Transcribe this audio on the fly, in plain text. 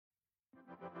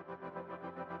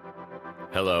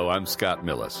Hello, I'm Scott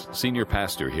Millis, Senior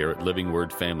Pastor here at Living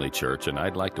Word Family Church, and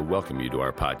I'd like to welcome you to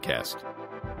our podcast.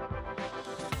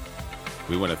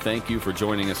 We want to thank you for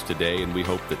joining us today, and we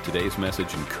hope that today's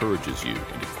message encourages you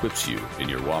and equips you in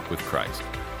your walk with Christ.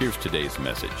 Here's today's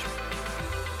message.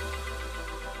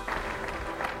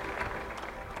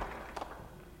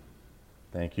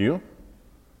 Thank you.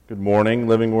 Good morning,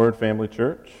 Living Word Family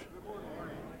Church. Good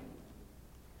morning.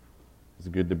 It's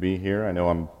good to be here. I know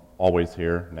I'm always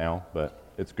here now, but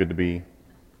it's good to be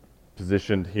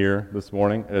positioned here this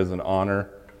morning. It is an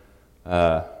honor.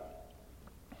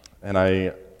 And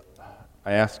I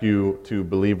ask you to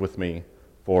believe with me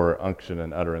for unction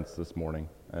and utterance this morning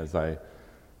as I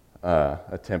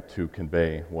attempt to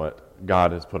convey what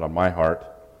God has put on my heart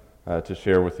to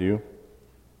share with you.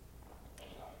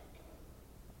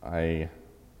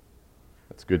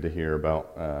 It's good to hear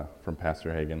about from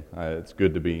Pastor Hagen. It's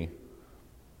good to be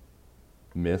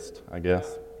missed, I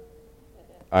guess.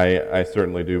 I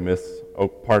certainly do miss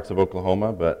parts of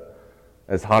Oklahoma, but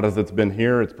as hot as it's been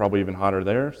here, it's probably even hotter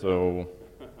there, so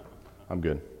I'm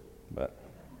good.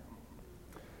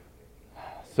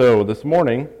 So this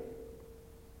morning,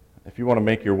 if you want to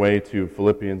make your way to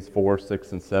Philippians 4,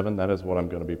 6, and 7, that is what I'm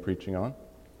going to be preaching on.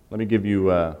 Let me give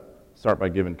you start by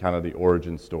giving kind of the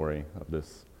origin story of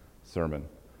this sermon.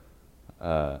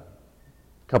 A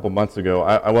couple months ago,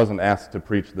 I wasn't asked to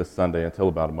preach this Sunday until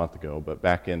about a month ago, but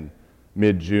back in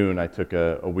mid-June, I took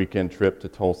a weekend trip to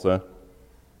Tulsa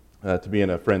to be in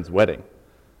a friend's wedding.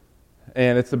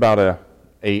 And it's about a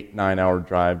 8-9 hour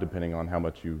drive, depending on how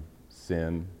much you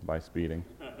sin by speeding.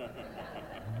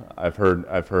 I've heard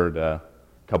a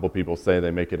couple people say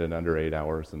they make it in under 8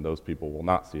 hours, and those people will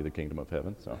not see the kingdom of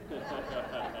heaven, so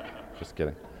just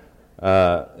kidding.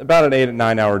 About an 8 or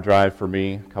 9 hour drive for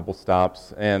me, a couple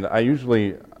stops, and I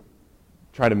usually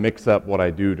try to mix up what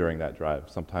I do during that drive.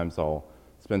 Sometimes I'll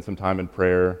spend some time in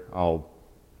prayer, I'll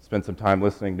spend some time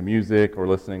listening to music or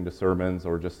listening to sermons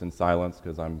or just in silence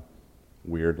because I'm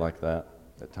weird like that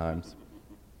at times.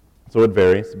 So it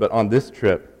varies, but on this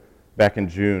trip back in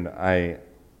June, I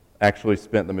actually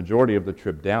spent the majority of the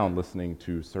trip down listening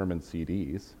to sermon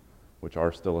CDs, which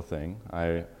are still a thing.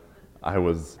 I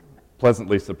was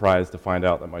pleasantly surprised to find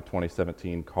out that my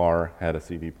 2017 car had a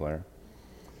CD player.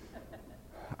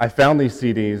 I found these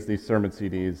CDs, these sermon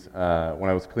CDs, when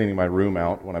I was cleaning my room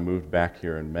out when I moved back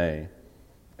here in May,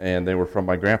 and they were from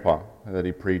my grandpa that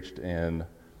he preached in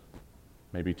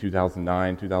maybe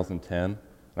 2009, 2010. And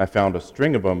I found a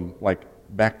string of them, like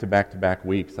back-to-back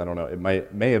weeks. I don't know. It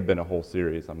may have been a whole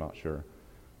series. I'm not sure.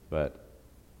 But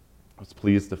I was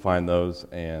pleased to find those,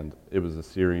 and it was a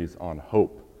series on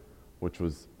hope, which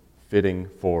was fitting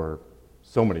for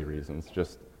so many reasons,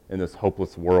 just in this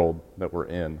hopeless world that we're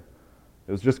in.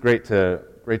 It was just great to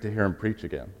hear him preach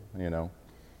again,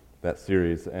 that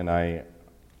series. And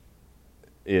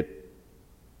it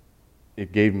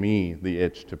gave me the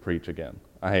itch to preach again.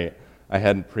 I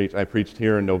hadn't preached. I preached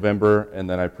here in November, and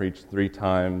then I preached 3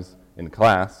 times in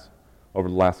class over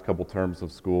the last couple terms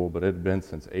of school, but it had been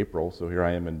since April, so here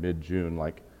I am in mid-June.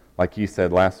 Like he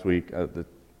said last week,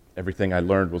 everything I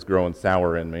learned was growing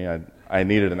sour in me. I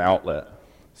needed an outlet.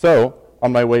 So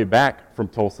on my way back from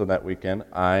Tulsa that weekend,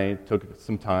 I took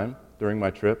some time during my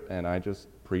trip, and I just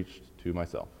preached to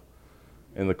myself.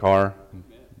 In the car,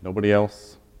 nobody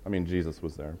else. I mean, Jesus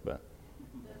was there, but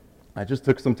I just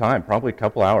took some time, probably a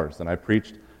couple hours, and I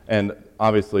preached. And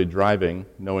obviously driving,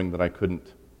 knowing that I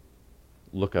couldn't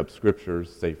look up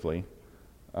scriptures safely,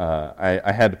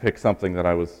 I had to pick something that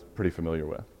I was pretty familiar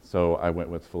with. So I went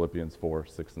with Philippians 4,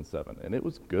 6, and 7, and it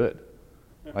was good.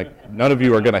 None of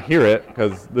you are going to hear it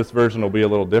because this version will be a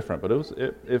little different, but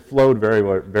it flowed very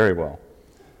well.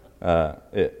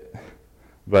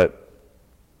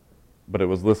 But it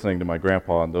was listening to my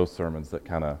grandpa and those sermons that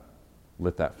kind of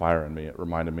lit that fire in me. It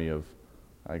reminded me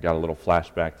I got a little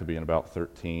flashback to being about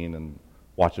 13 and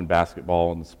watching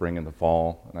basketball in the spring and the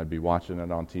fall, and I'd be watching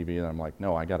it on TV, and I'm like,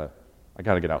 no, I gotta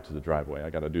get out to the driveway.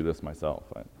 I gotta do this myself.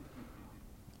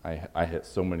 I hit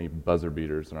so many buzzer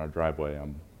beaters in our driveway.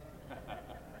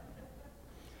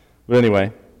 But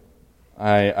anyway,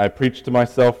 I preached to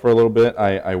myself for a little bit.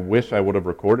 I wish I would have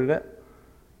recorded it.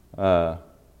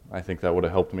 I think that would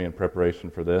have helped me in preparation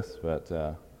for this,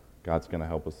 but God's going to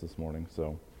help us this morning.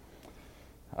 So,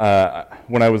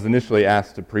 when I was initially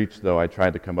asked to preach, though, I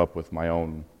tried to come up with my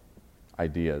own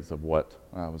ideas of what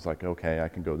I was like. Okay, I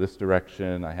can go this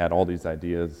direction. I had all these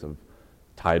ideas of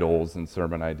titles and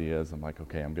sermon ideas. I'm like,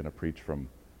 okay, I'm going to preach from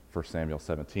 1 Samuel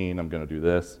 17. I'm going to do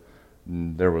this.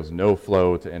 There was no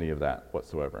flow to any of that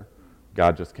whatsoever.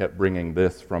 God just kept bringing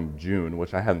this from June,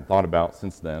 which I hadn't thought about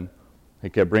since then. He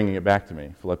kept bringing it back to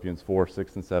me, Philippians 4,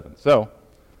 6, and 7. So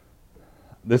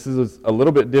This is a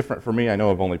little bit different for me. I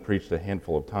know I've only preached a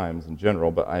handful of times in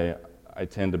general, but I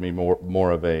tend to be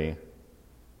more of a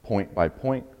point by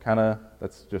point kind of.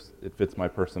 That's just, it fits my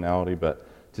personality. But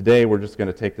today we're just going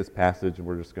to take this passage and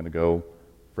we're just going to go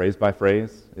phrase by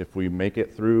phrase. If we make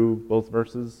it through both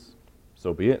verses,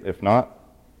 so be it. If not,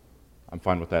 I'm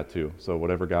fine with that too. So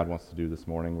whatever God wants to do this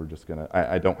morning, we're just going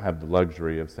to, I don't have the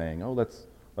luxury of saying, oh, let's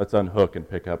unhook and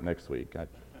pick up next week.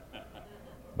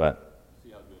 But see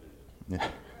how good it is. yeah.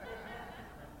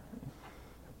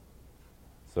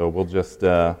 So we'll just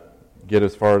get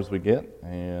as far as we get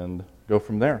and go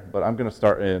from there. But I'm going to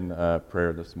start in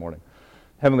prayer this morning.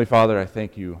 Heavenly Father, I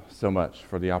thank you so much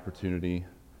for the opportunity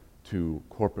to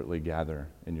corporately gather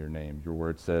in your name. Your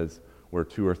word says, where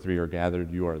 2 or 3 are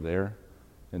gathered, you are there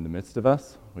in the midst of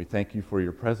us. We thank you for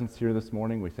your presence here this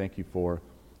morning. We thank you for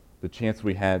the chance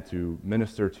we had to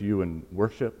minister to you in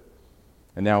worship.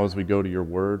 And now as we go to your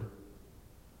word,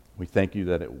 we thank you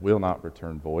that it will not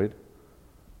return void.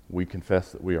 We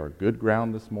confess that we are good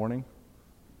ground this morning,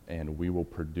 and we will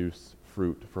produce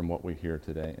fruit from what we hear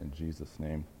today. In Jesus'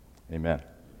 name, amen.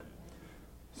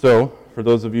 So, for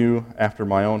those of you after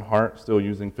my own heart still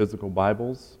using physical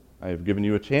Bibles, I have given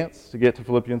you a chance to get to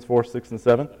Philippians 4, 6, and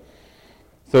 7.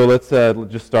 So let's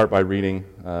just start by reading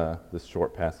this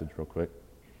short passage real quick.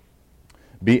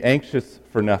 Be anxious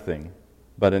for nothing,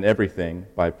 but in everything,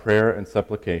 by prayer and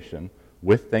supplication,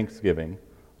 with thanksgiving,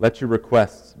 let your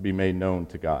requests be made known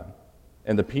to God.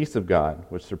 And the peace of God,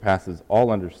 which surpasses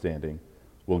all understanding,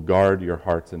 will guard your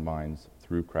hearts and minds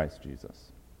through Christ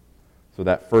Jesus. So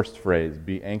that first phrase,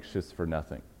 be anxious for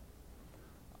nothing.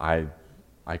 I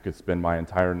could spend my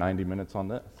entire 90 minutes on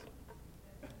this.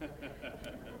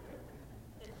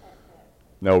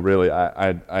 No, really,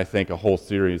 I think a whole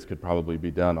series could probably be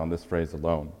done on this phrase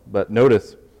alone. But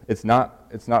notice, it's not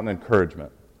an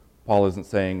encouragement. Paul isn't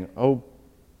saying, oh,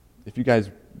 if you guys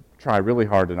try really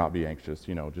hard to not be anxious,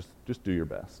 just do your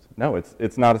best. No,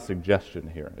 it's not a suggestion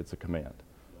here. It's a command.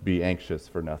 Be anxious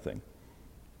for nothing.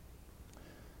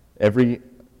 Every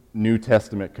New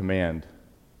Testament command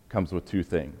comes with 2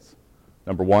 things.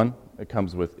 Number 1, it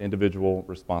comes with individual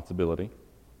responsibility.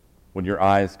 When your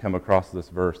eyes come across this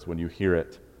verse, when you hear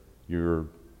it, you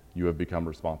have become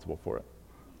responsible for it.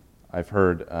 I've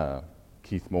heard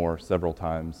Keith Moore several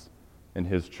times in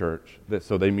his church.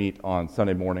 So they meet on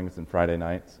Sunday mornings and Friday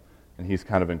nights, and he's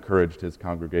kind of encouraged his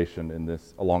congregation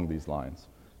along these lines.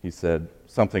 He said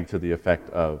something to the effect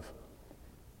of,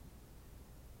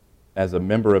 as a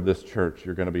member of this church,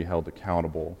 you're going to be held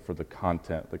accountable for the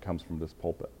content that comes from this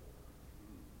pulpit.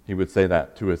 He would say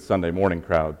that to his Sunday morning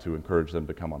crowd to encourage them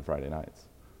to come on Friday nights.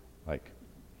 Like,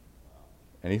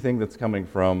 anything that's coming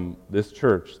from this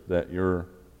church that you're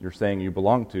saying you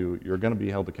belong to, you're going to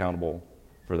be held accountable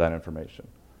for that information.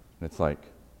 And it's like,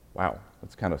 wow,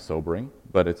 that's kind of sobering,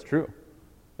 but it's true.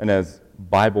 And as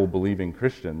Bible-believing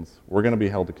Christians, we're going to be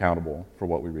held accountable for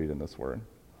what we read in this word.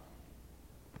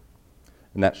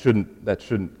 And that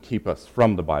shouldn't keep us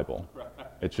from the Bible.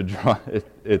 It should draw.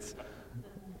 It's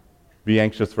be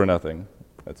anxious for nothing.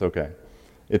 That's okay.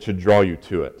 It should draw you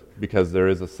to it, because there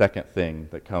is a second thing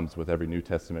that comes with every New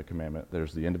Testament commandment.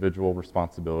 There's the individual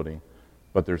responsibility,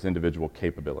 but there's individual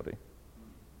capability.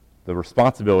 The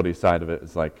responsibility side of it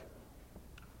is like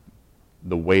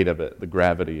the weight of it, the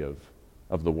gravity of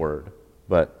the word.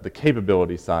 But the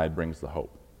capability side brings the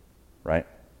hope, right?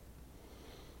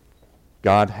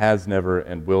 God has never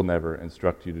and will never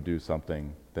instruct you to do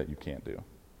something that you can't do.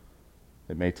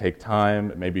 It may take time,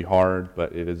 it may be hard,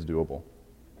 but it is doable.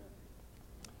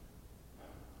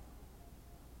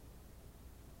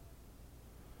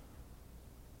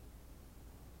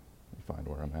 Let me find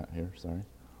where I'm at here, sorry.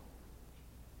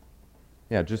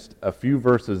 Yeah, just a few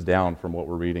verses down from what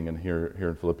we're reading in here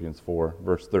in Philippians 4,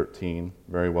 verse 13,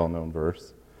 very well-known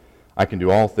verse. I can do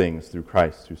all things through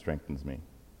Christ who strengthens me.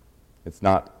 It's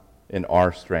not in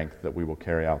our strength that we will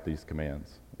carry out these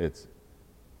commands. It's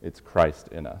Christ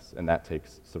in us, and that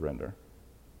takes surrender.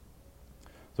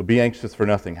 So be anxious for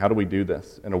nothing. How do we do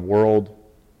this? In a world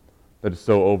that is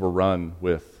so overrun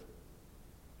with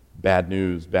bad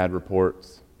news, bad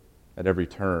reports at every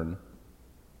turn,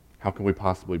 how can we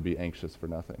possibly be anxious for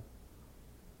nothing?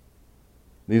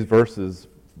 These verses,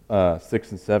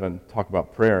 6 and 7, talk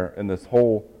about prayer, and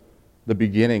the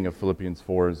beginning of Philippians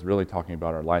 4 is really talking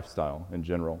about our lifestyle in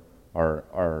general,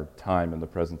 our time in the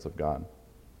presence of God.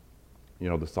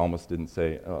 The psalmist didn't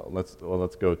say, let's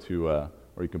go to, or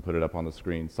you can put it up on the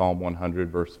screen, Psalm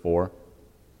 100, verse 4.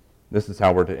 This is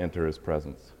how we're to enter his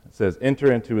presence. It says,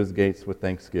 enter into his gates with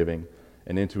thanksgiving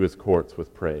and into his courts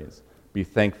with praise. Be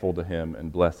thankful to him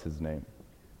and bless his name.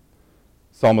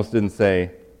 Psalmist didn't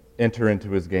say, enter into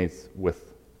his gates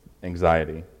with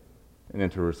anxiety and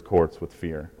enter his courts with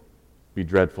fear. Be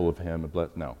dreadful of him and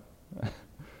no.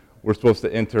 We're supposed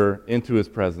to enter into his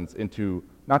presence, into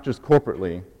not just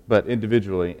corporately, but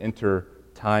individually, enter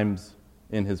times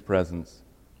in his presence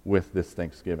with this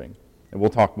thanksgiving. And we'll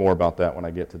talk more about that when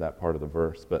I get to that part of the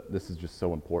verse, but this is just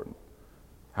so important.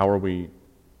 How are we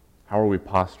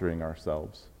posturing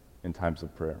ourselves in times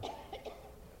of prayer,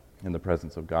 in the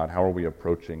presence of God? How are we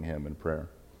approaching him in prayer?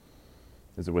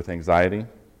 Is it with anxiety?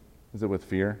 Is it with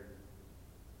fear?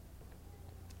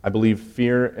 I believe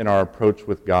fear in our approach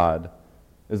with God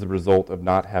is a result of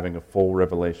not having a full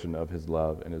revelation of his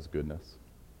love and his goodness.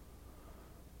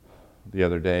 The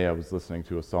other day I was listening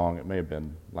to a song, it may have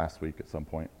been last week at some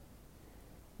point,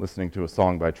 listening to a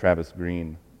song by Travis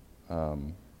Green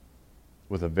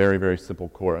with a very, very simple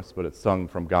chorus, but it's sung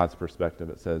from God's perspective.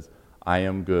 It says, "I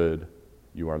am good,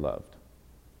 you are loved."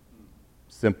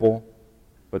 Simple,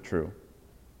 but true.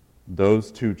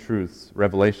 Those two truths,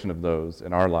 revelation of those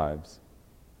in our lives,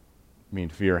 mean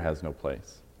fear has no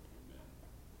place.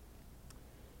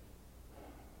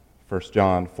 1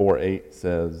 John 4:8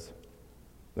 says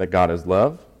that God is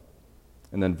love.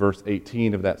 And then verse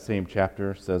 18 of that same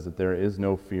chapter says that there is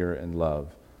no fear in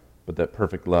love, but that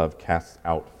perfect love casts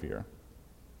out fear.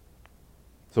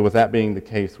 So with that being the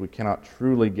case, we cannot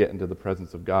truly get into the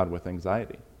presence of God with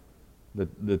anxiety.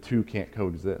 The two can't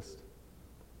coexist.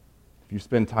 If you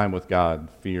spend time with God,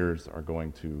 fears are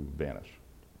going to vanish.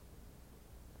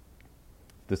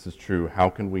 If this is true, how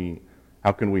can we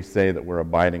say that we're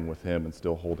abiding with him and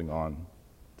still holding on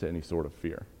to any sort of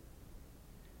fear?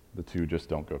 The two just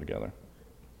don't go together.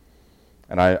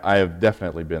 And I have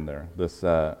definitely been there. This,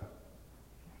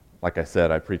 like I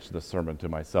said, I preached this sermon to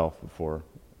myself before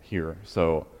here,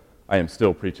 so I am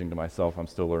still preaching to myself. I'm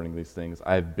still learning these things.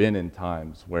 I've been in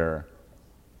times where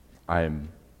I'm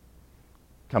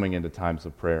coming into times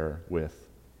of prayer with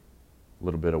a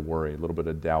little bit of worry, a little bit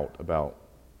of doubt about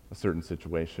a certain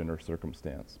situation or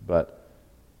circumstance. But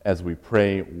as we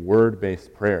pray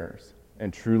word-based prayers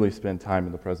and truly spend time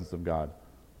in the presence of God,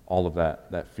 all of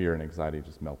that fear and anxiety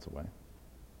just melts away.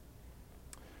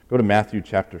 Go to Matthew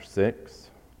chapter 6.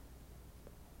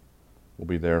 We'll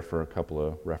be there for a couple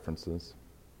of references.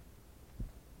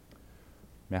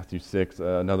 Matthew 6,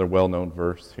 another well-known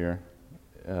verse here,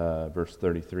 verse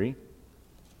 33.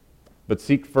 "But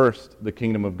seek first the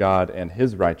kingdom of God and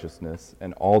his righteousness,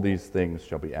 and all these things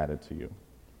shall be added to you."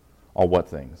 All what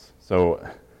things? So,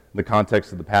 in the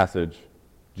context of the passage,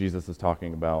 Jesus is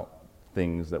talking about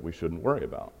things that we shouldn't worry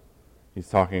about. He's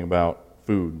talking about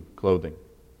food, clothing.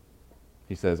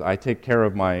 He says, "I take care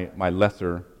of my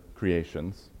lesser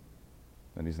creations."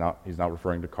 And he's not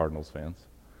referring to Cardinals fans.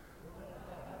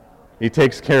 He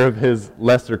takes care of his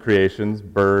lesser creations,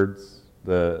 birds,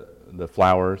 the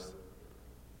flowers.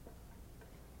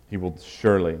 He will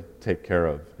surely take care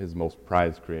of his most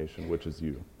prized creation, which is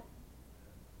you.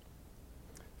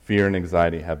 Fear and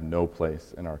anxiety have no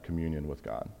place in our communion with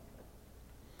God.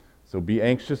 So be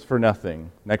anxious for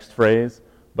nothing. Next phrase,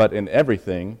 but in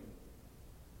everything.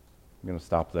 I'm going to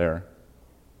stop there.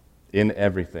 In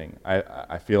everything.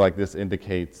 I feel like this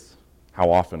indicates how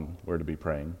often we're to be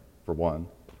praying, for one.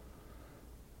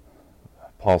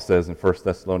 Paul says in 1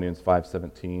 Thessalonians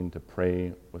 5:17 to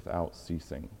pray without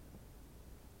ceasing.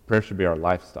 Prayer should be our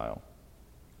lifestyle.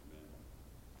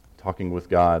 Talking with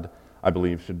God, I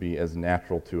believe, should be as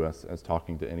natural to us as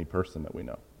talking to any person that we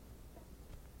know.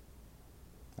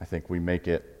 I think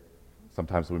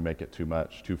sometimes we make it too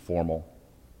much, too formal.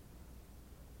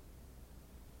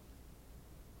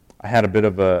 I had a bit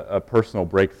of a personal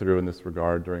breakthrough in this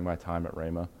regard during my time at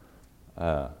Rhema.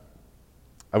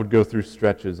 I would go through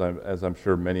stretches, as I'm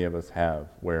sure many of us have,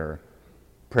 where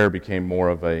prayer became more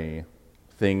of a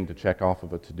thing to check off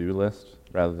of a to-do list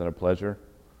rather than a pleasure.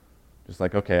 Just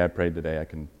like, okay, I prayed today, I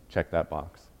can check that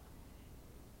box.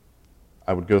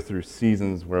 I would go through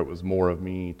seasons where it was more of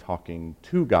me talking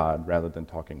to God rather than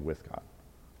talking with God.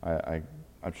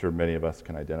 I'm sure many of us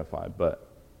can identify, but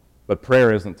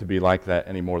prayer isn't to be like that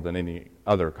any more than any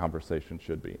other conversation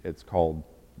should be. It's called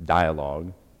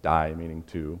dialogue, meaning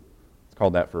two. It's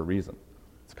called that for a reason.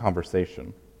 It's a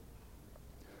conversation.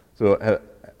 So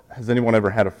has anyone ever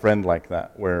had a friend like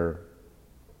that where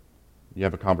you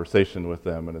have a conversation with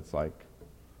them and it's like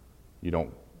you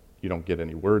don't get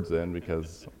any words in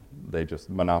because they just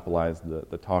monopolize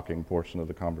the talking portion of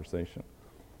the conversation?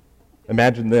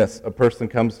 Imagine this. A person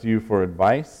comes to you for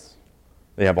advice.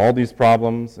 They have all these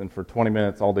problems, and for 20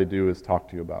 minutes, all they do is talk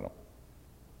to you about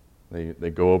them. They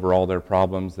go over all their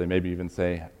problems. They maybe even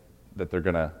say that they're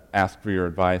going to ask for your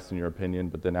advice and your opinion,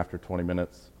 but then after 20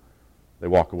 minutes, they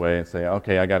walk away and say,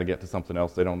 okay, I got to get to something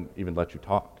else. They don't even let you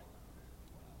talk.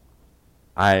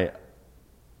 I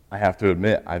have to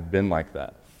admit, I've been like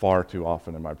that far too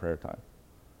often in my prayer time.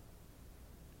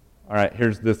 All right,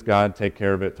 here's this, God, take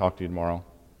care of it, talk to you tomorrow.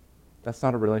 That's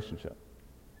not a relationship.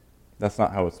 That's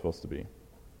not how it's supposed to be.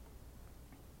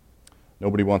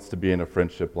 Nobody wants to be in a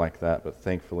friendship like that, but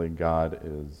thankfully God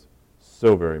is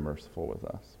so very merciful with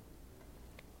us.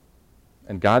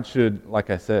 And God should, like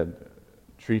I said,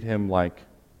 treat him like,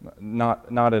 not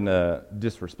in a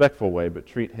disrespectful way, but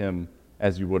treat him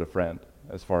as you would a friend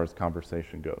as far as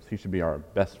conversation goes. He should be our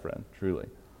best friend, truly.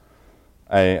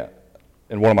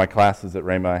 In one of my classes at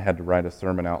Rhema, I had to write a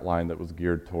sermon outline that was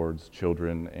geared towards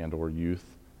children and or youth,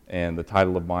 and the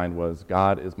title of mine was,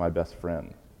 God is my best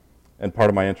friend. And part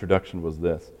of my introduction was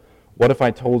this: what if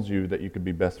I told you that you could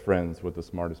be best friends with the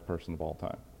smartest person of all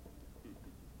time?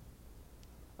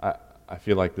 I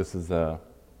feel like this is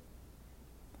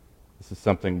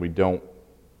something we don't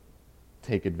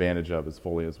take advantage of as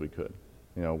fully as we could.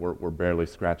 You know, we're barely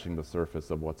scratching the surface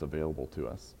of what's available to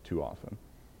us too often.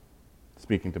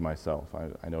 Speaking to myself,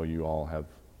 I know you all have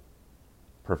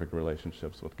perfect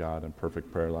relationships with God and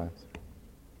perfect prayer lives.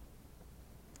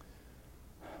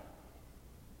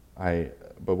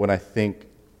 But when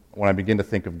I begin to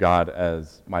think of God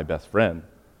as my best friend,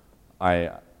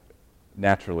 I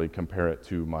naturally compare it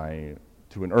to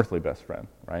an earthly best friend,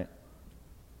 right?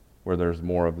 Where there's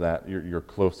more of that, you're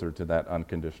closer to that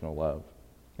unconditional love.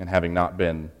 And having not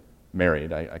been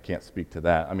married, I can't speak to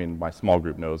that. I mean, my small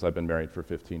group knows I've been married for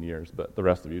 15 years, but the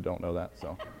rest of you don't know that,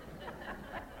 so.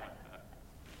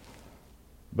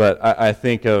 But I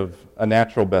think of a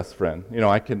natural best friend. You know,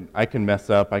 I can mess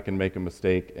up, I can make a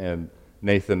mistake, and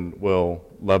Nathan will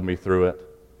love me through it.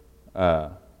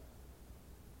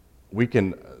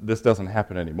 This doesn't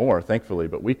happen anymore, thankfully,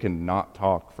 but we can not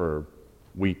talk for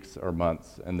weeks or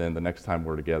months, and then the next time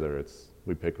we're together,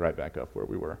 we pick right back up where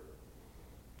we were.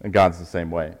 And God's the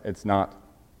same way. It's not,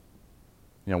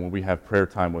 you know, when we have prayer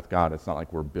time with God, it's not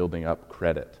like we're building up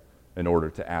credit in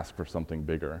order to ask for something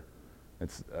bigger.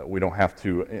 We don't have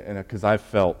to, because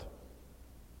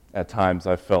at times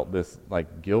I've felt this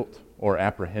like guilt or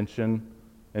apprehension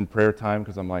in prayer time,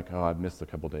 because I'm like, oh, I've missed a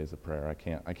couple days of prayer.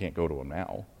 I can't go to him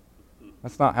now.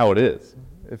 That's not how it is.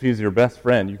 If he's your best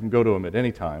friend, you can go to him at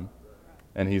any time,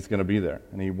 and he's going to be there,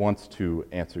 and he wants to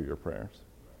answer your prayers.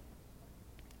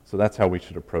 So that's how we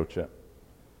should approach it.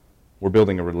 We're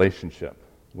building a relationship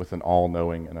with an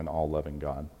all-knowing and an all-loving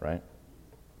God, right?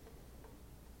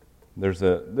 There's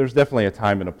definitely a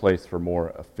time and a place for more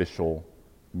official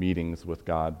meetings with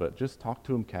God, but just talk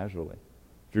to him casually.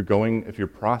 If you're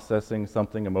processing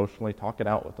something emotionally, talk it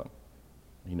out with him.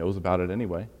 He knows about it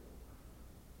anyway.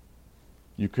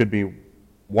 You could be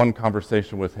one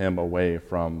conversation with him away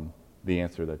from the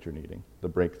answer that you're needing, the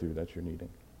breakthrough that you're needing.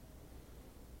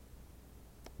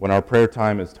 When our prayer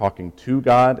time is talking to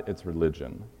God, it's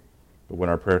religion. But when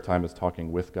our prayer time is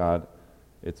talking with God,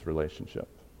 it's relationship.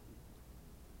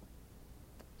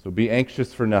 So be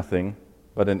anxious for nothing,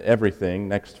 but in everything,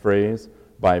 next phrase,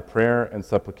 by prayer and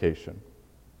supplication.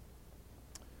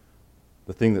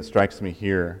 The thing that strikes me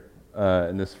here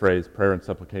in this phrase, prayer and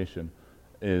supplication,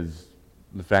 is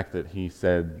the fact that he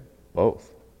said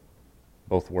both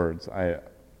words.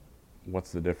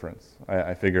 What's the difference?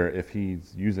 I figure if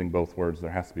he's using both words, there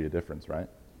has to be a difference, right?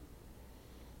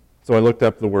 So I looked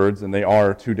up the words, and they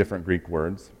are two different Greek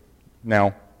words.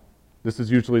 Now, this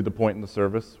is usually the point in the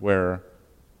service where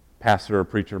pastor or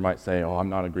preacher might say, oh, I'm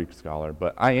not a Greek scholar,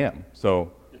 but I am.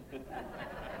 So,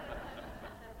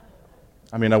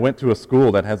 I mean, I went to a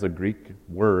school that has a Greek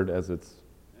word as its,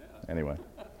 anyway.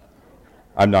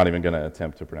 I'm not even going to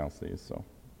attempt to pronounce these. So,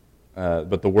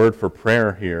 but the word for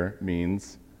prayer here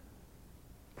means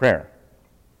prayer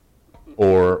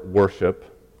or worship,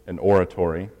 an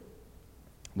oratory.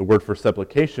 The word for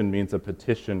supplication means a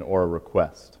petition or a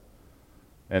request.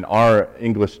 And our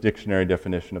English dictionary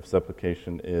definition of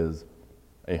supplication is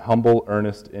a humble,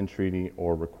 earnest entreaty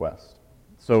or request.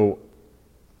 So,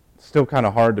 still kind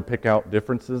of hard to pick out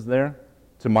differences there.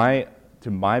 To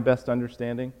my best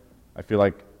understanding, I feel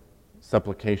like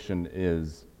supplication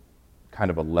is kind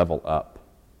of a level up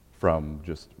from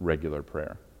just regular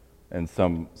prayer. And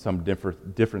some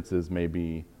differences may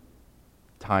be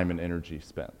time and energy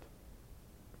spent.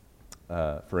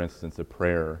 For instance, a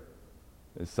prayer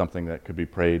is something that could be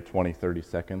prayed 20, 30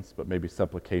 seconds, but maybe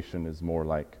supplication is more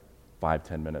like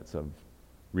 5-10 minutes of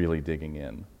really digging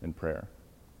in prayer.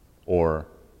 Or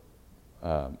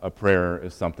a prayer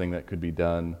is something that could be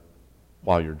done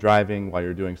while you're driving, while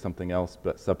you're doing something else,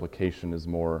 but supplication is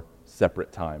more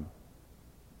separate time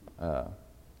to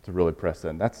really press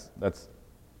in. That's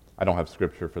I don't have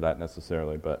scripture for that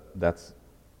necessarily, but that's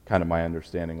kind of my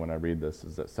understanding when I read this,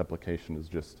 is that supplication is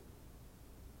just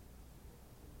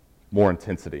more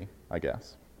intensity, I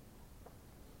guess.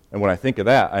 And when I think of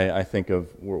that, I think of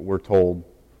we're told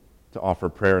to offer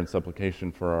prayer and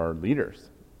supplication for our leaders.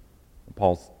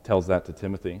 Paul tells that to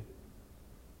Timothy.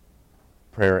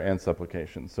 Prayer and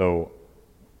supplication. So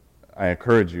I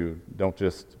encourage you, don't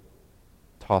just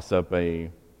toss up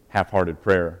a half-hearted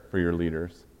prayer for your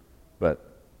leaders,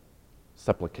 but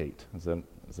supplicate. Is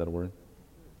that a word?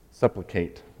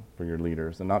 Supplicate for your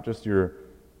leaders, and not just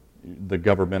the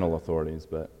governmental authorities,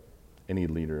 but any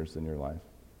leaders in your life.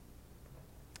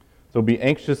 So be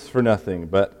anxious for nothing,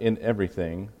 but in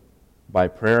everything, by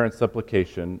prayer and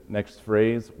supplication, next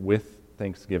phrase, with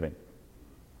thanksgiving.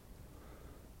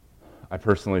 I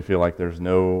personally feel like there's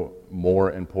no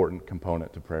more important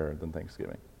component to prayer than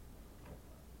thanksgiving.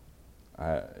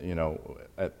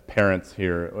 Parents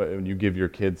here, when you give your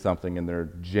kids something and they're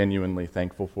genuinely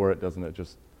thankful for it, doesn't it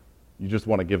just, you just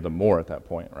want to give them more at that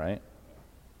point, right?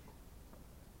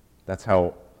 That's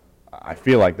how, I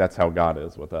feel like that's how God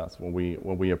is with us. When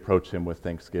we approach Him with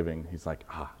thanksgiving, He's like,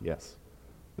 yes,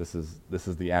 this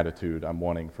is the attitude I'm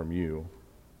wanting from you,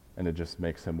 and it just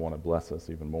makes Him want to bless us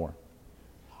even more.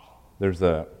 There's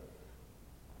a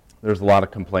lot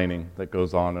of complaining that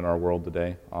goes on in our world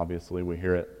today. Obviously, we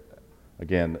hear it,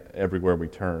 again, everywhere we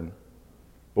turn.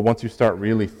 But once you start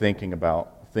really thinking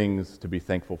about things to be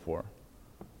thankful for,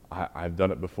 I've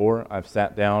done it before. I've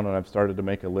sat down and I've started to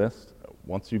make a list.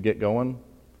 Once you get going,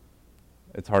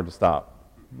 it's hard to stop.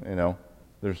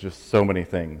 There's just so many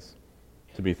things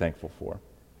to be thankful for.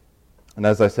 And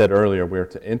as I said earlier, we're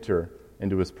to enter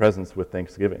into His presence with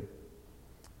thanksgiving.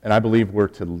 And I believe we're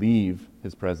to leave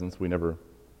His presence. We never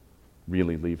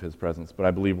really leave His presence, but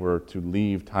I believe we're to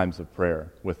leave times of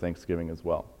prayer with thanksgiving as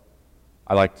well.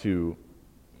 I like to,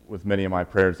 with many of my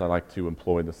prayers, I like to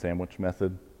employ the sandwich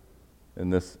method in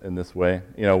this way.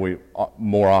 We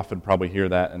more often probably hear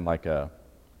that in like a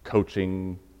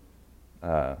coaching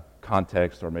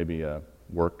context, or maybe a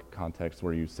work context,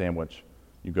 where you sandwich,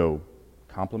 you go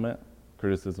compliment,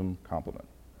 criticism, compliment.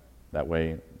 That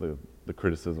way the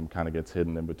criticism kind of gets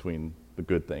hidden in between the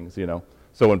good things,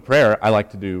 So in prayer, I like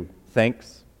to do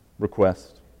thanks,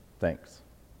 request, thanks.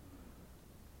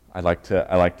 I like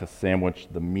to sandwich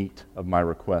the meat of my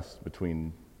request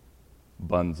between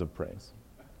buns of praise.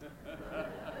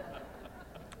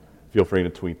 Feel free to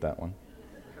tweet that one.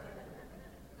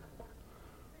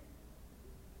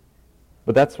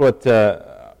 But that's what.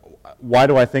 Why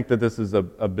do I think that this is a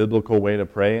biblical way to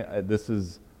pray?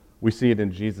 We see it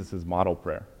in Jesus' model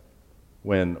prayer.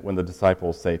 When the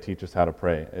disciples say, "Teach us how to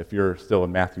pray." If you're still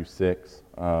in Matthew 6,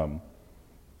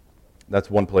 that's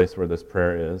one place where this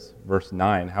prayer is. Verse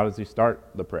 9, how does He start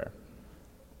the prayer?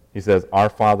 He says, "Our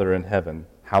Father in heaven,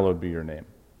 hallowed be your name.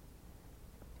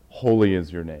 Holy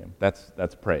is your name."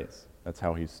 That's praise. That's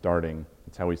how He's starting.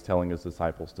 That's how He's telling His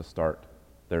disciples to start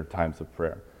their times of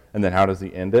prayer. And then how does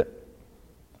He end it?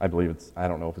 I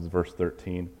don't know if it's verse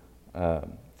 13.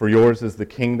 "For yours is the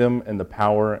kingdom and the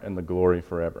power and the glory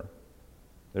forever."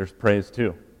 There's praise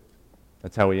too.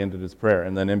 That's how He ended His prayer.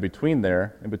 And then in between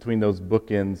those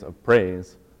bookends of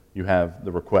praise, you have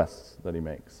the requests that He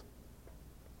makes.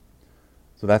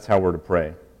 So that's how we're to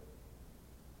pray.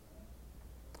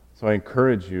 So I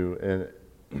encourage you,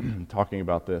 in talking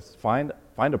about this, find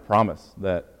a promise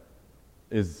that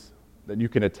you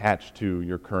can attach to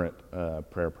your current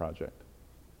prayer project.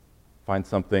 Find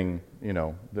something,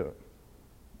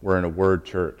 we're in a word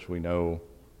church. We know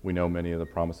many of the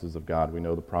promises of God. We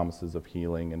know the promises of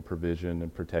healing and provision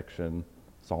and protection.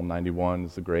 Psalm 91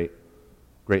 is a great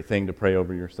thing to pray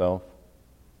over yourself.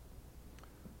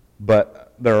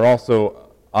 But there are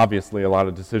also, obviously, a lot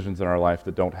of decisions in our life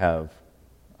that don't have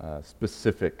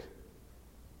specific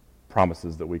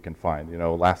promises that we can find.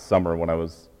 Last summer when I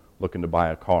was looking to buy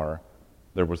a car,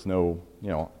 there was no,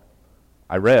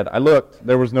 I looked,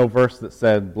 there was no verse that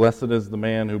said, "Blessed is the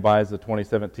man who buys a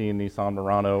 2017 Nissan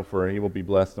Murano, for he will be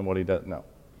blessed in what he does." No.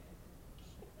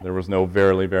 There was no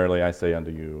 "Verily, verily, I say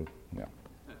unto you." No.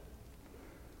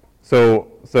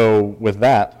 So with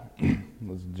that,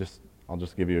 I'll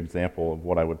just give you an example of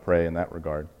what I would pray in that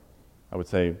regard. I would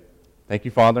say, "Thank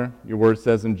you, Father. Your word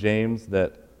says in James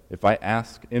that if I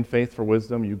ask in faith for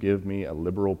wisdom, you give me a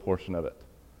liberal portion of it.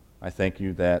 I thank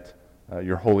you that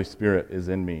your Holy Spirit is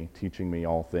in me, teaching me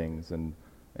all things and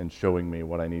showing me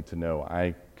what I need to know.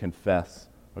 I confess,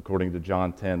 according to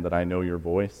John 10, that I know your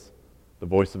voice. The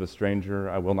voice of a stranger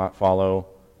I will not follow.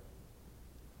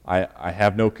 I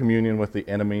have no communion with the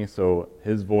enemy, so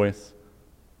his voice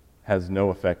has no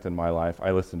effect in my life.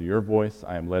 I listen to your voice.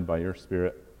 I am led by your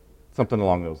Spirit." Something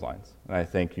along those lines. And I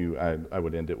thank you. I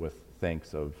would end it with thank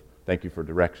you for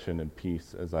direction and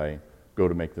peace as I go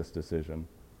to make this decision.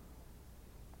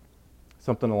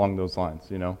 Something along those lines,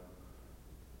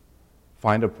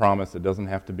 Find a promise. It doesn't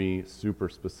have to be super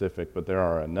specific, but there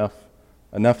are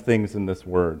enough things in this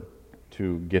word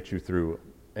to get you through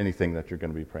anything that you're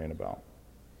going to be praying about.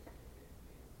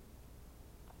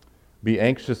 Be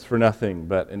anxious for nothing,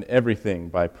 but in everything,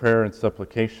 by prayer and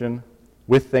supplication,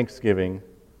 with thanksgiving.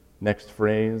 Next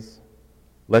phrase,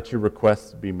 let your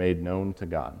requests be made known to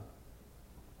God.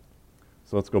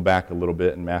 So let's go back a little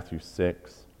bit in Matthew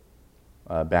 6,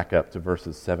 back up to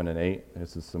verses 7 and 8.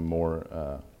 This is some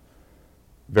more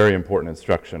very important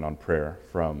instruction on prayer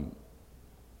from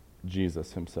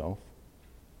Jesus himself.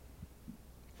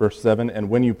 Verse 7, and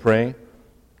when you pray,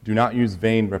 do not use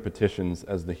vain repetitions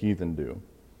as the heathen do,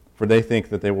 for they think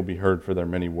that they will be heard for their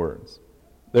many words.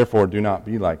 Therefore, do not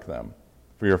be like them,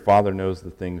 for your Father knows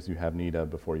the things you have need of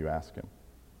before you ask him.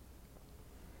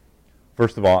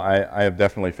 First of all, I have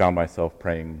definitely found myself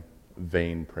praying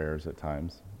vain prayers at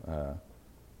times,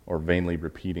 or vainly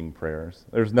repeating prayers.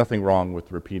 There's nothing wrong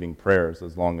with repeating prayers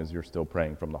as long as you're still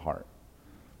praying from the heart.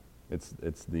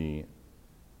 It's the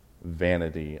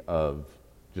vanity of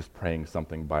just praying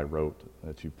something by rote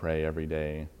that you pray every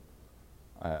day.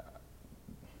 I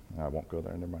won't go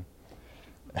there, never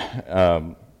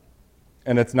mind.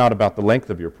 And it's not about the length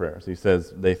of your prayers. He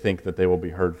says they think that they will be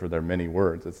heard for their many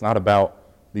words. It's not about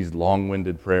these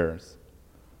long-winded prayers.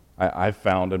 I've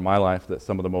found in my life that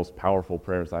some of the most powerful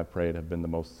prayers I've prayed have been the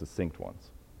most succinct ones.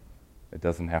 It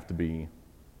doesn't have to be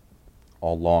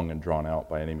all long and drawn out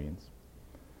by any means.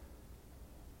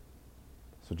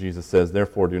 So Jesus says,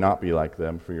 therefore do not be like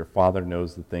them, for your Father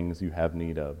knows the things you have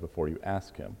need of before you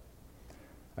ask him.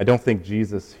 I don't think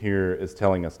Jesus here is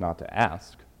telling us not to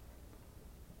ask.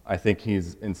 I think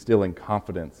he's instilling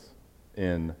confidence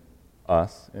in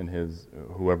us, in his,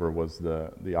 whoever was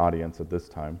the audience at this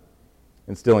time,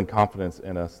 instilling confidence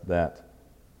in us that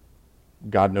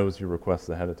God knows your requests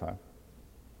ahead of time.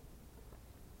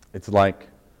 It's like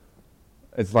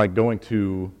going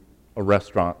to a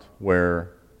restaurant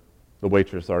where the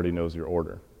waitress already knows your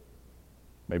order.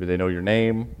 Maybe they know your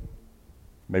name.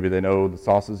 Maybe they know the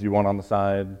sauces you want on the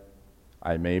side.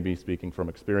 I may be speaking from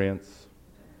experience.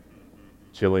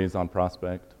 Chili's on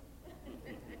Prospect.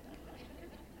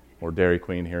 Or Dairy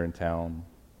Queen here in town.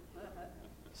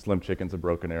 Slim Chicken's a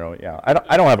Broken Arrow. Yeah,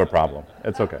 I don't have a problem.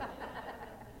 It's okay.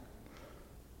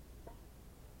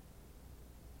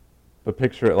 But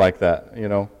picture it like that,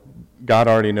 God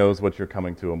already knows what you're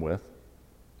coming to him with,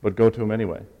 but go to him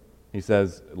anyway. He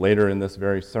says later in this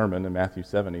very sermon in Matthew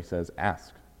 7, he says,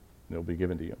 ask, and it will be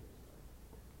given to you.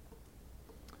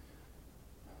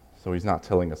 So he's not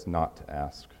telling us not to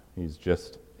ask. He's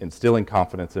just instilling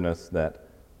confidence in us that,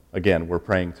 again, we're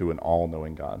praying to an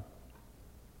all-knowing God.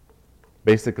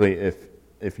 Basically,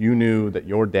 if you knew that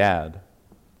your dad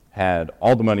had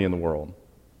all the money in the world,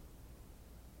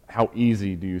 how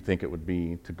easy do you think it would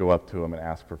be to go up to him and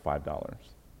ask for $5?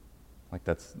 Like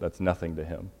that's nothing to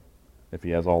him if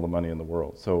he has all the money in the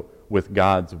world. So with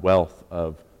God's wealth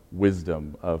of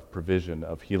wisdom, of provision,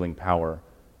 of healing power,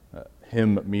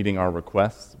 him meeting our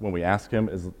requests when we ask him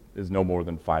is no more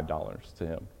than $5 to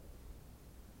him.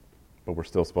 But we're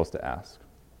still supposed to ask.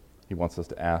 He wants us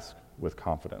to ask with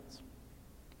confidence.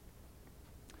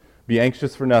 Be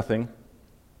anxious for nothing,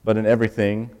 but in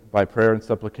everything, by prayer and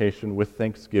supplication with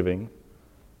thanksgiving,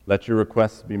 let your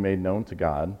requests be made known to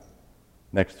God.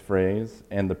 Next phrase,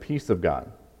 and the peace of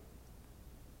God.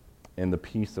 And the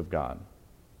peace of God.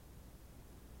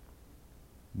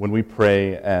 When we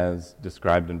pray as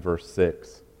described in verse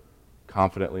 6,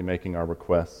 confidently making our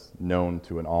requests known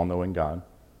to an all-knowing God,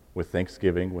 with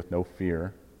thanksgiving, with no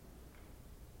fear,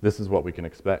 this is what we can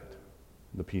expect,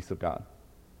 the peace of God.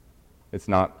 It's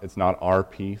not our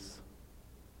peace.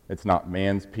 It's not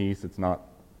man's peace. It's not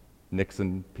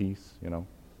Nixon peace,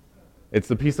 It's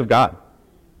the peace of God.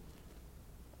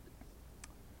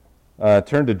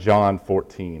 Turn to John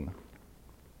 14.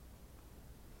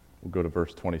 We'll go to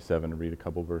verse 27 and read a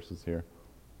couple verses here.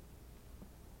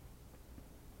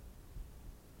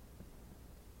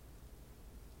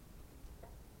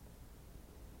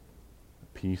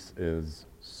 Peace is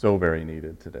so very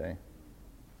needed today,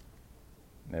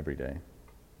 every day.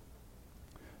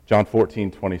 John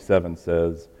 14:27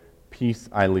 says, peace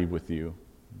I leave with you,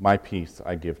 my peace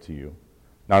I give to you.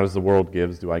 Not as the world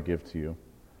gives do I give to you.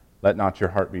 Let not your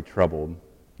heart be troubled,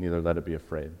 neither let it be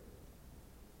afraid.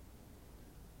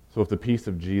 So if the peace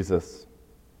of Jesus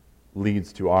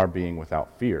leads to our being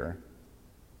without fear,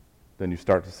 then you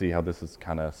start to see how this is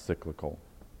kind of cyclical.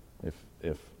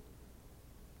 If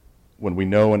when we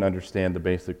know and understand the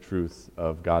basic truths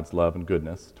of God's love and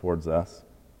goodness towards us,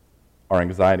 our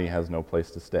anxiety has no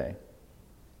place to stay.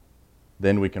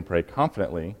 Then we can pray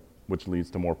confidently, which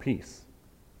leads to more peace.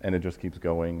 and it just keeps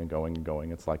going and going and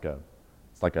going. It's like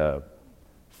a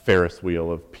Ferris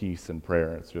wheel of peace and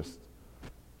prayer. It's just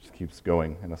keeps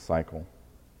going in a cycle.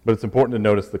 But it's important to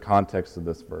notice the context of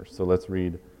this verse. So let's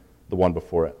read the one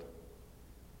before it.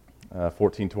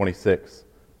 14:26,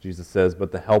 Jesus says,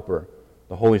 "But the Helper,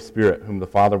 the Holy Spirit, whom the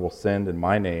Father will send in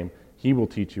my name, he will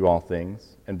teach you all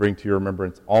things and bring to your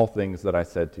remembrance all things that I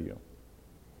said to you."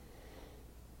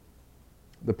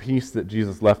 The peace that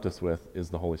Jesus left us with is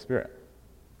the Holy Spirit.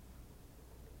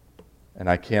 And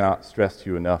I cannot stress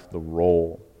to you enough the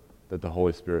role that the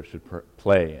Holy Spirit should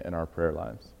play in our prayer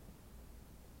lives.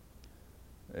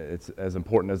 It's as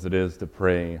important as it is to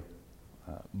pray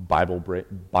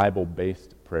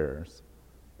Bible-based prayers.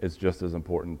 It's just as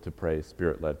important to pray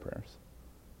Spirit-led prayers.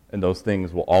 And those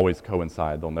things will always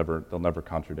coincide. They'll never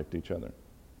contradict each other.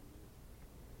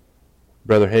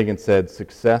 Brother Hagin said,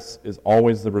 "Success is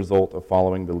always the result of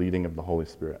following the leading of the Holy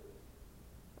Spirit."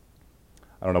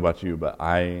 I don't know about you, but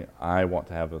I want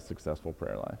to have a successful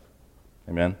prayer life.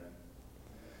 Amen?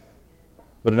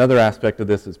 But another aspect of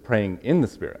this is praying in the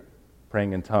Spirit,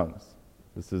 praying in tongues.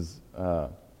 This is,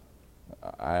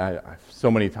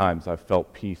 so many times I've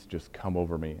felt peace just come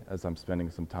over me as I'm spending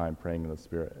some time praying in the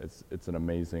Spirit. It's an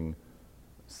amazing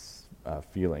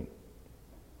feeling.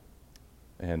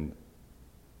 And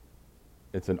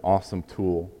it's an awesome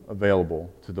tool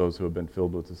available to those who have been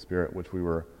filled with the Spirit, which we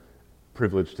were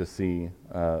privileged to see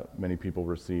many people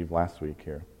receive last week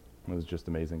here. It was just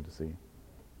amazing to see.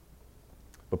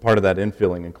 But part of that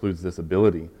infilling includes this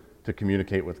ability to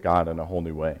communicate with God in a whole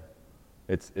new way.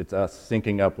 It's us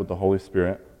syncing up with the Holy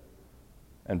Spirit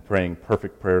and praying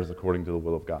perfect prayers according to the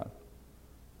will of God.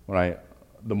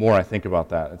 The more I think about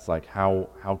that, it's like,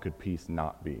 how could peace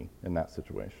not be in that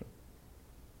situation?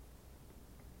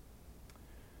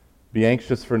 "Be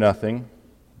anxious for nothing,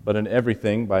 but in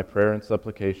everything, by prayer and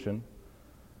supplication,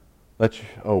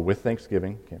 with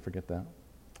thanksgiving," can't forget that,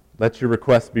 "let your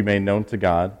requests be made known to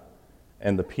God,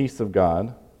 and the peace of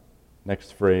God,"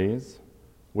 next phrase,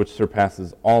 "which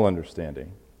surpasses all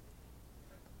understanding."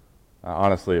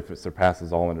 Honestly, if it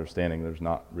surpasses all understanding, there's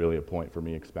not really a point for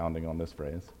me expounding on this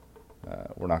phrase.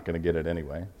 We're not going to get it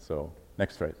anyway, so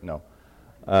next phrase, no.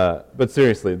 But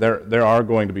seriously, there are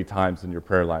going to be times in your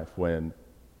prayer life when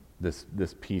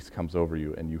this peace comes over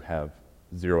you and you have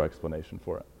zero explanation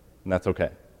for it. And that's okay.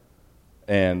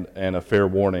 And a fair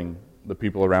warning, the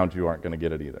people around you aren't going to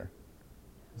get it either.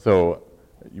 So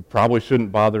you probably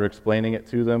shouldn't bother explaining it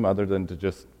to them other than to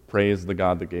just praise the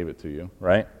God that gave it to you,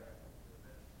 right?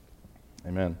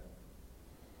 Amen.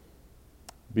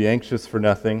 "Be anxious for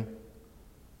nothing,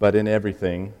 but in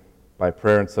everything, by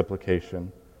prayer and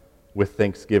supplication, with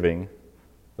thanksgiving,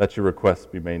 let your requests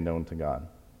be made known to God.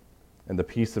 And the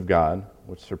peace of God,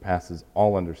 which surpasses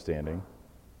all understanding,"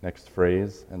 next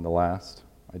phrase and the last,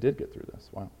 I did get through this,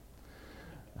 wow,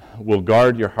 "will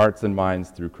guard your hearts and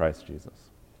minds through Christ Jesus."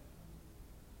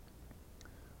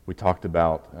 We talked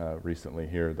about recently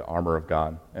here the armor of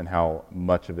God and how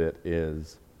much of it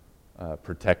is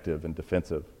protective and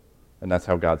defensive. And that's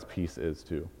how God's peace is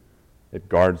too. It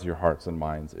guards your hearts and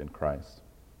minds in Christ.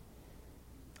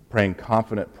 Praying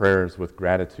confident prayers with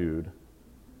gratitude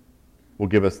will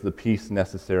give us the peace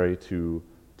necessary to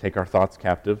take our thoughts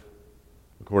captive,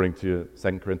 according to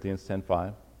 2 Corinthians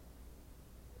 10:5.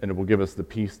 And it will give us the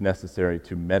peace necessary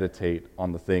to meditate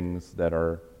on the things that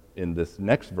are in this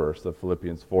next verse of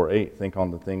Philippians 4:8. Think on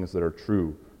the things that are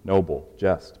true, noble,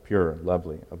 just, pure,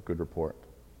 lovely, of good report.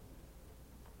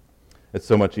 It's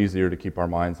so much easier to keep our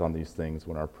minds on these things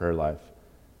when our prayer life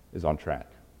is on track,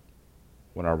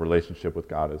 when our relationship with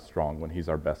God is strong, when He's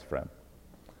our best friend.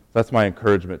 That's my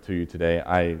encouragement to you today.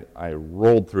 I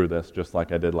rolled through this just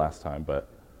like I did last time, but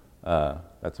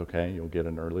that's okay. You'll get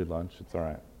an early lunch. It's all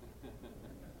right.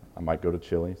 I might go to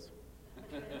Chili's.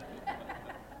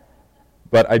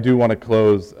 But I do want to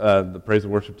close. The praise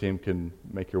and worship team can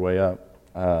make your way up.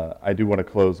 I do want to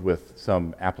close with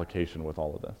some application with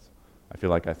all of this. I feel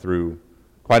like I threw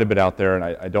quite a bit out there, and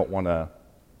I don't want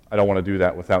to do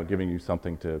that without giving you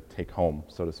something to take home,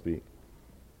 so to speak.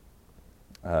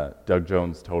 Doug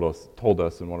Jones told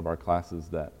us in one of our classes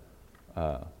that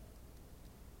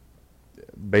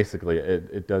basically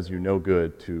it does you no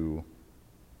good to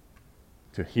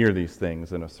hear these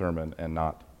things in a sermon and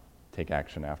not take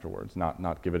action afterwards,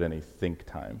 not give it any think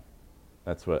time.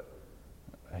 That's what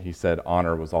he said.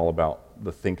 Honor was all about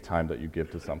the think time that you give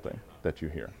to something that you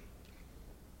hear.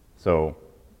 So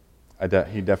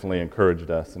he definitely encouraged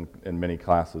us in many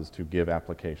classes to give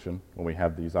application when we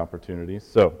have these opportunities.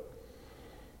 So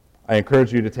I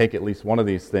encourage you to take at least one of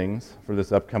these things for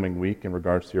this upcoming week in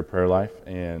regards to your prayer life,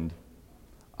 and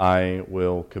I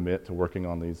will commit to working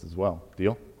on these as well.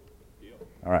 Deal?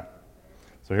 All right.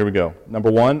 So here we go.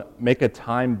 Number one, make a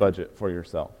time budget for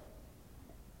yourself.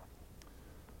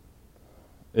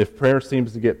 If prayer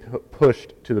seems to get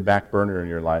pushed to the back burner in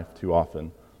your life too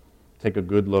often, take a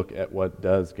good look at what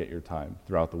does get your time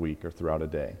throughout the week or throughout a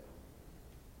day.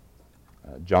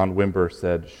 John Wimber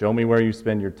said, "Show me where you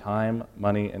spend your time,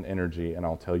 money, and energy, and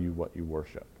I'll tell you what you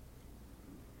worship."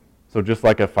 So just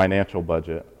like a financial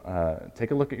budget,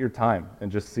 take a look at your time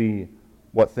and just see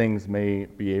what things you may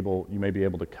be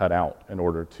able to cut out in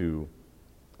order to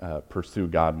pursue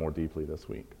God more deeply this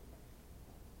week.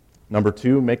 Number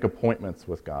two, make appointments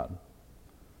with God.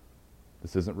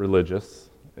 This isn't religious.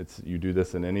 You do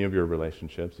this in any of your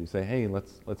relationships. You say, hey,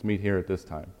 let's meet here at this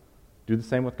time. Do the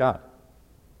same with God.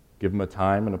 Give him a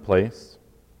time and a place,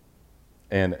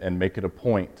 and make it a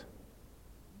point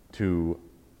to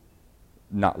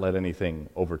not let anything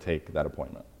overtake that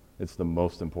appointment. It's the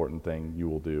most important thing you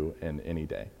will do in any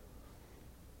day.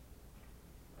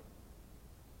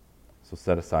 So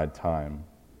set aside time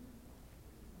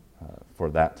for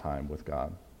that time with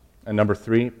God. And number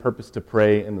three, purpose to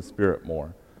pray in the Spirit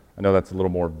more. I know that's a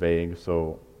little more vague,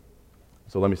 so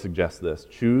let me suggest this.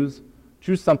 Choose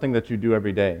something that you do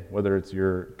every day, whether it's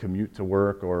your commute to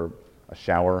work or a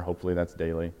shower, hopefully that's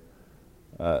daily.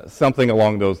 Something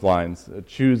along those lines.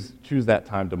 Choose that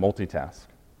time to multitask.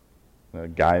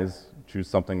 Guys, choose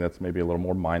something that's maybe a little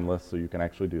more mindless so you can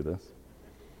actually do this.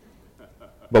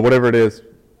 But whatever it is,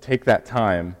 take that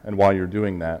time, and while you're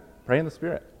doing that, pray in the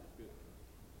Spirit.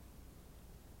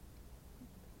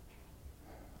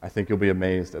 I think you'll be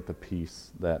amazed at the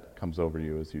peace that comes over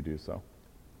you as you do so.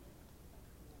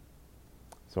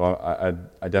 So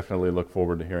I definitely look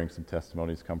forward to hearing some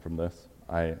testimonies come from this.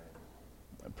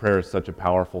 Prayer is such a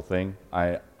powerful thing.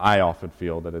 I often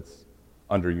feel that it's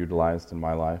underutilized in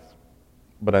my life.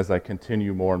 But as I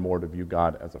continue more and more to view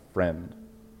God as a friend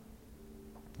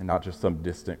and not just some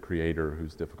distant creator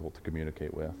who's difficult to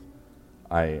communicate with,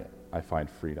 I find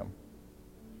freedom.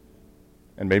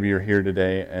 And maybe you're here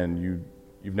today and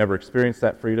you've never experienced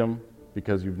that freedom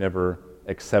because you've never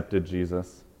accepted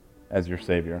Jesus as your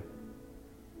Savior.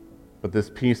 But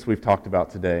this peace we've talked about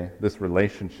today, this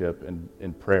relationship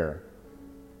in prayer,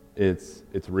 it's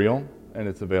real and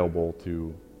it's available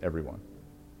to everyone.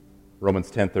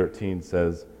 Romans 10:13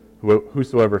 says,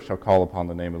 "Whosoever shall call upon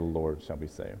the name of the Lord shall be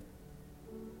saved."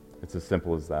 It's as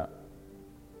simple as that.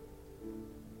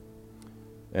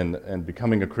 And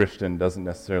becoming a Christian doesn't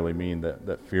necessarily mean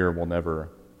that fear will never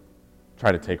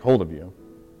try to take hold of you.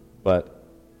 But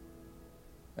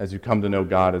as you come to know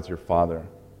God as your Father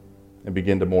and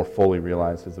begin to more fully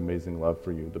realize His amazing love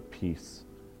for you, the peace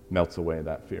melts away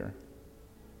that fear.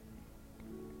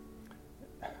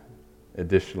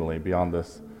 Additionally, beyond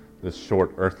this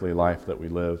short earthly life that we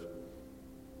live,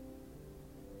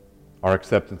 our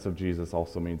acceptance of Jesus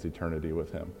also means eternity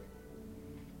with Him.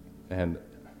 And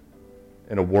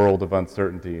in a world of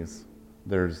uncertainties,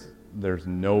 there's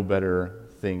no better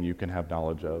thing you can have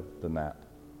knowledge of than that.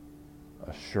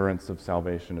 Assurance of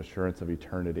salvation, assurance of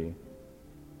eternity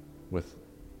with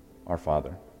our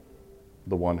Father,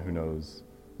 the one who knows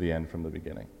the end from the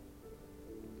beginning.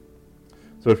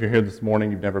 So if you're here this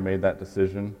morning, you've never made that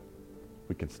decision,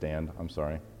 we could stand. I'm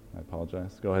sorry. I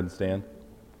apologize. Go ahead and stand.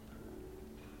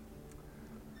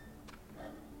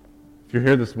 If you're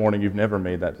here this morning, you've never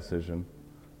made that decision,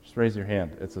 just raise your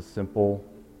hand. It's a simple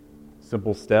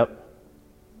step,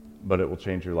 but it will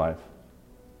change your life.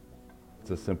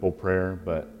 It's a simple prayer,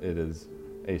 but it is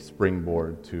a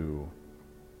springboard to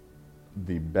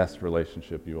the best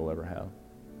relationship you will ever have.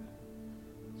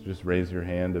 So just raise your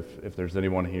hand if there's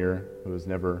anyone here who has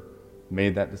never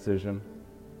made that decision.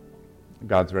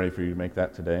 God's ready for you to make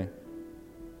that today.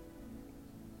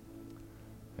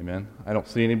 Amen. I don't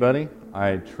see anybody.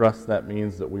 I trust that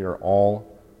means that we are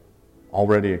all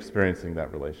already experiencing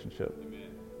that relationship.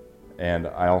 Amen. And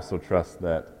I also trust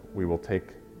that we will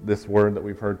take this word that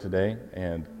we've heard today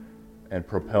and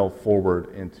propel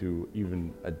forward into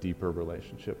even a deeper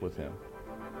relationship with Him.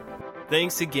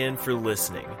 Thanks again for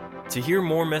listening. To hear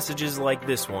more messages like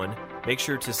this one, make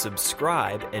sure to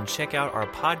subscribe and check out our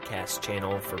podcast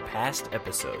channel for past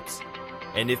episodes.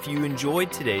 And if you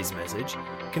enjoyed today's message,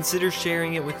 consider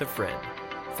sharing it with a friend.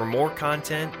 For more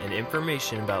content and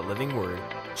information about Living Word,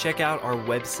 check out our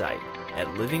website at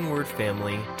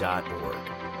livingwordfamily.org.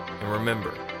 And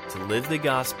remember to live the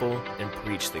gospel and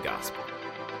preach the gospel.